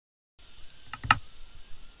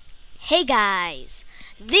Hey guys,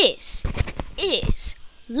 this is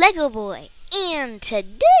Lego Boy, and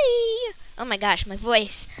today, oh my gosh, my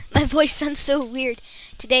voice sounds so weird.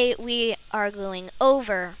 Today we are going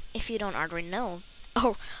over, if you don't already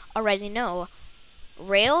know,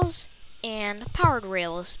 rails and powered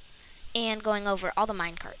rails, and going over all the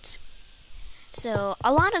minecarts. So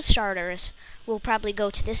a lot of starters will probably go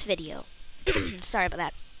to this video. Sorry about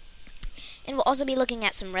that. And we'll also be looking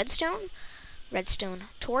at some redstone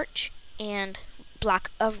torch, and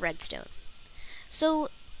block of redstone. So,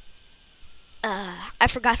 I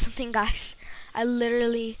forgot something, guys. I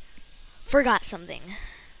literally forgot something.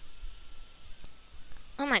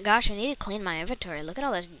 Oh my gosh, I need to clean my inventory. Look at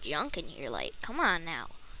all this junk in here. Like, come on now.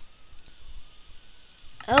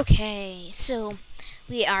 Okay, so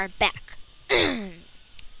we are back. I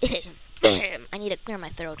need to clear my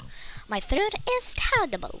throat. My throat is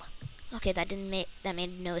terrible. Okay, that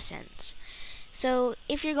made no sense. So,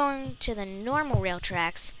 if you're going to the normal rail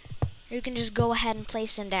tracks, you can just go ahead and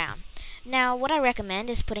place them down. Now, what I recommend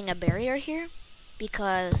is putting a barrier here,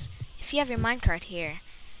 because if you have your minecart here,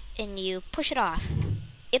 and you push it off,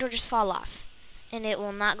 it'll just fall off, and it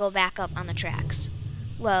will not go back up on the tracks.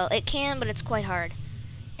 Well, it can, but it's quite hard.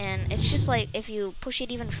 And it's just like, if you push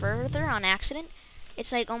it even further on accident,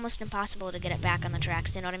 it's like almost impossible to get it back on the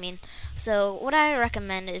tracks, you know what I mean? So, what I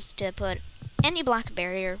recommend is to put any block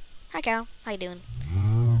barrier. Hi, Cal. How you doing?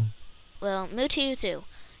 Well, moo to you too.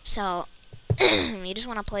 So, you just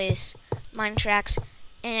want to place mine tracks,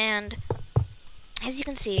 and as you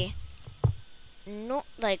can see,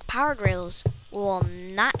 powered rails will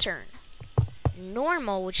not turn.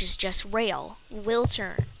 Normal, which is just rail, will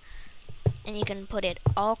turn. And you can put it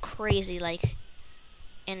all crazy, like,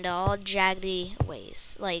 into all jaggedy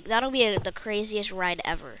ways. Like, that'll be the craziest ride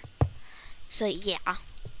ever. So, yeah.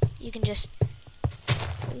 You can just...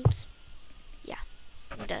 Oops. Yeah,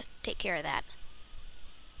 I need to take care of that.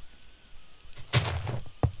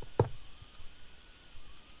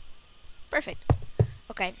 Perfect.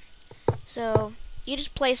 Okay, so you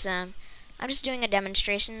just place them. I'm just doing a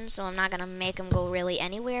demonstration, so I'm not going to make them go really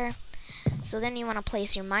anywhere. So then you want to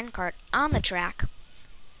place your minecart on the track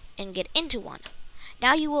and get into one.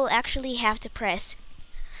 Now you will actually have to press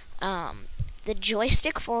the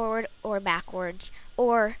joystick forward or backwards,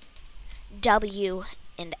 or W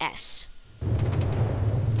and S.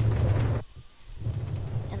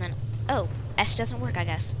 And then, oh, S doesn't work, I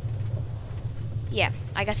guess. Yeah,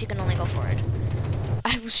 I guess you can only go forward.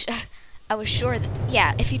 I was sure that,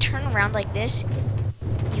 yeah, if you turn around like this,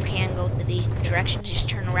 you can go to the directions. Just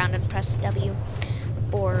turn around and press W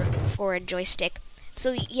or forward joystick.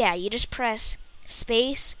 So yeah, you just press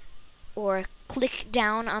space or click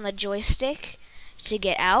down on the joystick to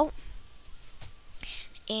get out.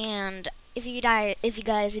 And if you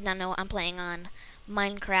guys did not know, I'm playing on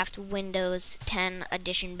Minecraft Windows 10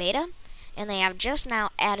 Edition Beta, and they have just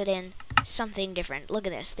now added in something different. Look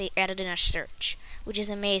at this. They added in a search, which is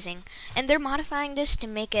amazing. And they're modifying this to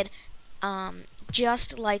make it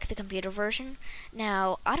just like the computer version.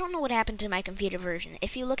 Now, I don't know what happened to my computer version.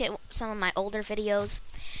 If you look at some of my older videos,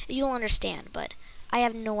 you'll understand, but I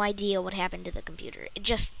have no idea what happened to the computer. It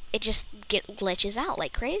just glitches out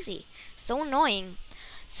like crazy. So annoying.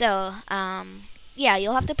 So, yeah,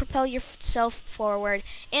 you'll have to propel yourself forward,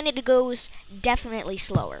 and it goes definitely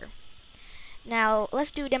slower. Now,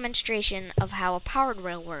 let's do a demonstration of how a powered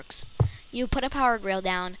rail works. You put a powered rail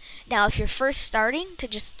down. Now, if you're first starting to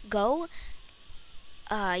just go,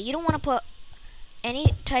 you don't want to put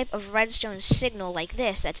any type of redstone signal like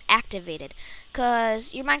this that's activated,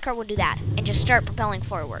 because your minecart will do that and just start propelling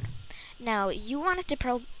forward. Now, you want it to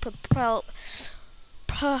propel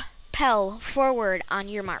forward on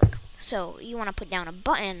your mark. So you want to put down a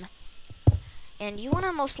button, and you want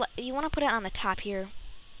to put it on the top here,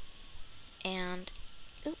 and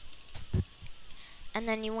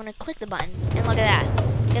then you want to click the button, and look at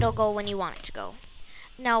that, it'll go when you want it to go.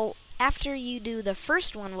 Now, after you do the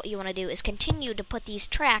first one, what you want to do is continue to put these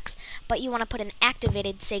tracks, but you want to put an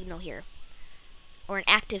activated signal here, or an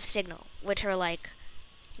active signal, which are like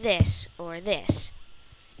this or this.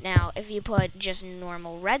 Now, if you put just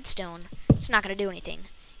normal redstone, it's not going to do anything.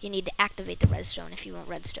 You need to activate the redstone if you want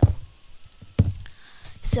redstone.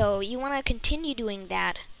 So, you want to continue doing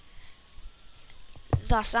that,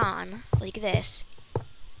 thus on, like this.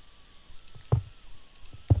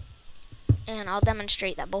 And I'll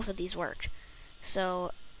demonstrate that both of these work. So,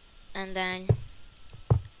 and then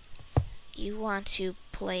you want to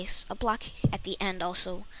place a block at the end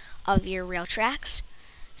also of your rail tracks.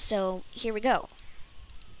 So, here we go.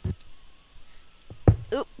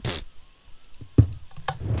 Oops.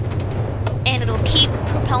 And it'll keep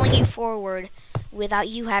propelling you forward without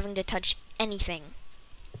you having to touch anything.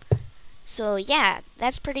 So yeah,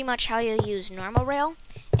 that's pretty much how you use normal rail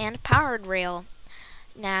and powered rail.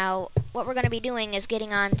 Now, what we're going to be doing is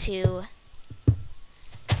getting onto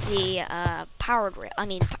the powered rail.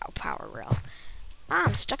 Powered rail.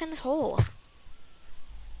 I'm stuck in this hole.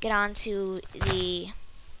 Get onto the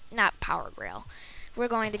not powered rail. We're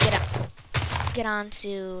going to get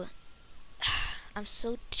onto. I'm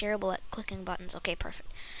so terrible at clicking buttons. Okay,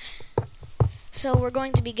 perfect. So we're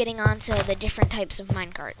going to be getting onto the different types of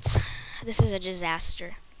minecarts. This is a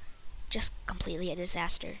disaster. Just completely a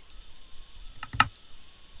disaster.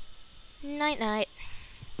 Night night.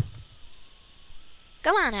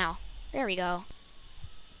 Come on now. There we go.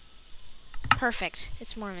 Perfect.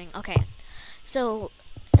 It's morning. Okay. So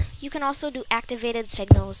you can also do activated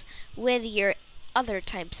signals with your other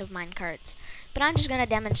types of minecarts, but I'm just going to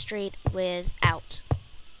demonstrate without.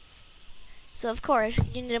 So of course,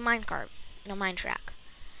 you need a minecart and a mine track.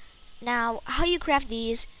 Now, how you craft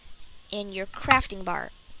these in your crafting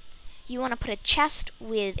bar. You want to put a chest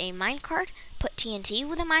with a minecart, put TNT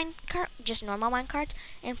with a minecart, just normal minecart,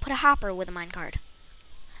 and put a hopper with a minecart.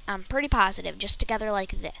 I'm pretty positive, just together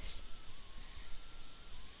like this.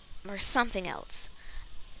 Or something else.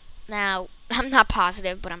 Now, I'm not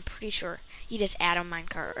positive, but I'm pretty sure you just add a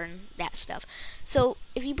minecart and that stuff. So,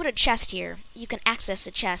 if you put a chest here, you can access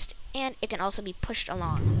the chest, and it can also be pushed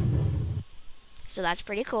along. So that's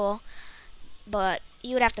pretty cool, but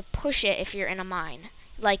you would have to push it if you're in a mine.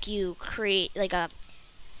 Like you create like a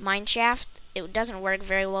mine shaft. It doesn't work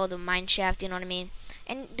very well, the mine shaft, you know what I mean?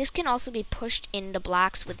 And this can also be pushed into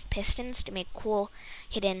blocks with pistons to make cool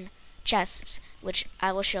hidden chests, which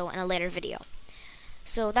I will show in a later video.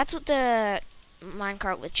 So that's what the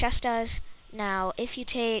minecart with chest does. Now, if you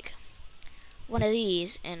take one of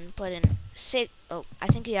these and put in I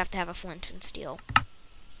think you have to have a flint and steel.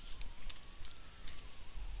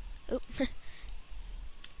 Oop.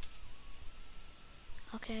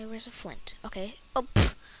 Okay, where's a flint? Okay. Oh,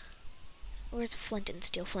 pff. Where's a flint and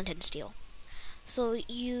steel? Flint and steel. So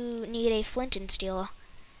you need a flint and steel,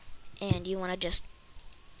 and you want to just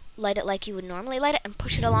light it like you would normally light it and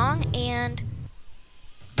push it along, and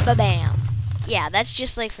ba-bam. Yeah, that's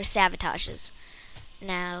just like for sabotages.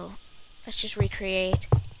 Now, let's just recreate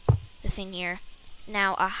the thing here.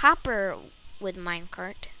 Now, a hopper with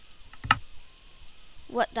minecart.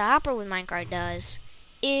 What the hopper with minecart does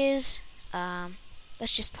is,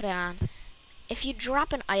 let's just put it on. If you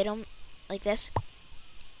drop an item like this,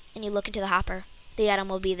 and you look into the hopper, the item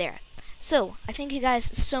will be there. So, I thank you guys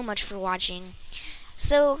so much for watching.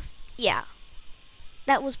 So, yeah.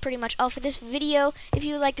 That was pretty much all for this video. If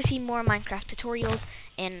you would like to see more Minecraft tutorials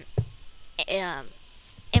and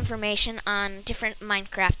information on different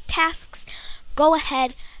Minecraft tasks, go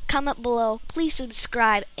ahead, comment below, please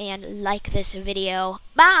subscribe, and like this video.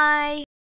 Bye!